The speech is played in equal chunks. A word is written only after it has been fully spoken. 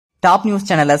Top news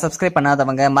சேனலை subscribe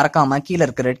பண்ணாதவங்க மறக்காம கீழ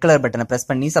இருக்க ரெட் கலர் பட்டனை பிரஸ்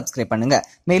பண்ணி சப்ஸ்கிரைப் பண்ணுங்க.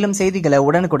 மேலும் செய்திகளை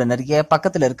உடனுக்குடன் அறிய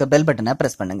பக்கத்துல இருக்க பெல் பட்டனை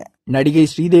பிரஸ் பண்ணுங்க. நடிகை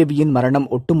ஸ்ரீதேவியின் மரணம்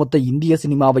ஒட்டுமொத்த இந்திய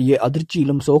சினிமாவையே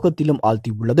அதிர்ச்சியிலும் சோகத்திலும்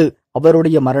ஆழ்த்தியுள்ளது.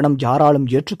 அவருடைய மரணம் யாராலும்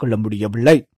ஏற்றுக்கொள்ள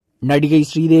முடியவில்லை. நடிகை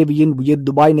ஸ்ரீதேவியின் உயிர்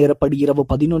துபாய் நேரப்படி இரவு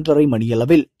 11:30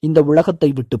 மணியளவில் இந்த உலகத்தை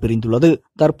விட்டு பிரிந்துள்ளது.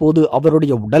 தற்போது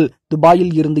அவருடைய உடல்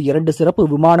துபாயில் இருந்து 2 சிறப்பு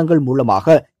விமானங்கள்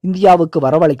மூலமாக இந்தியாவுக்கு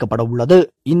வரவழைக்கப்பட உள்ளது.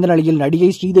 இந்த நிலையில் நடிகை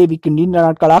ஸ்ரீதேவிக்கு நீண்ட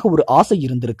நாட்களாக ஒரு ஆசை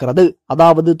இருந்திருக்கிறது.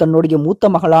 அதாவது தன்னுடைய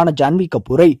மூத்த மகளான ஜான்வி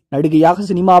கபூரை நடிகையாக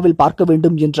சினிமாவில் பார்க்க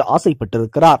வேண்டும் என்று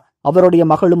ஆசைப்பட்டிருக்கிறார். அவருடைய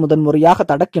மகளும் முதன்முறையாக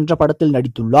தடக் என்ற படத்தில்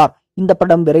நடித்துள்ளார். இந்த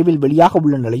படம் விரைவில் வெளியாக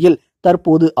உள்ள நிலையில்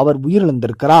தற்போது அவர்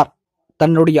உயிரிழந்திருக்கிறார்.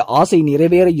 தன்னுடைய ஆசை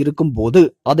நிறைவேற இருக்கும் போது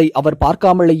அதை அவர்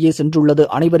பார்க்காமலேயே சென்றுள்ளது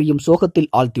அனைவரையும் சோகத்தில்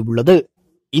ஆழ்த்தியுள்ளது.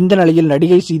 இந்த நிலையில்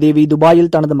நடிகை ஸ்ரீதேவி துபாயில்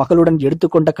தனது மகளுடன்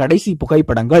எடுத்துக்கொண்ட கடைசி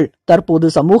புகைப்படங்கள் தற்போது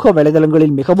சமூக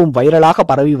வலைதளங்களில் மிகவும் வைரலாக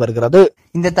பரவி வருகிறது.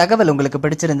 இந்த தகவல் உங்களுக்கு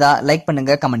பிடிச்சிருந்தா லைக்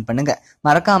பண்ணுங்க, கமெண்ட் பண்ணுங்க.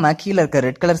 மறக்காம கீழ இருக்க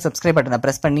ரெட் கலர் சப்ஸ்கிரைப் பட்டனை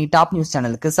பிரஸ் பண்ணி டாப் நியூஸ்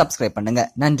சேனலுக்கு சப்ஸ்கிரைப் பண்ணுங்க.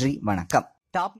 நன்றி, வணக்கம். டாப்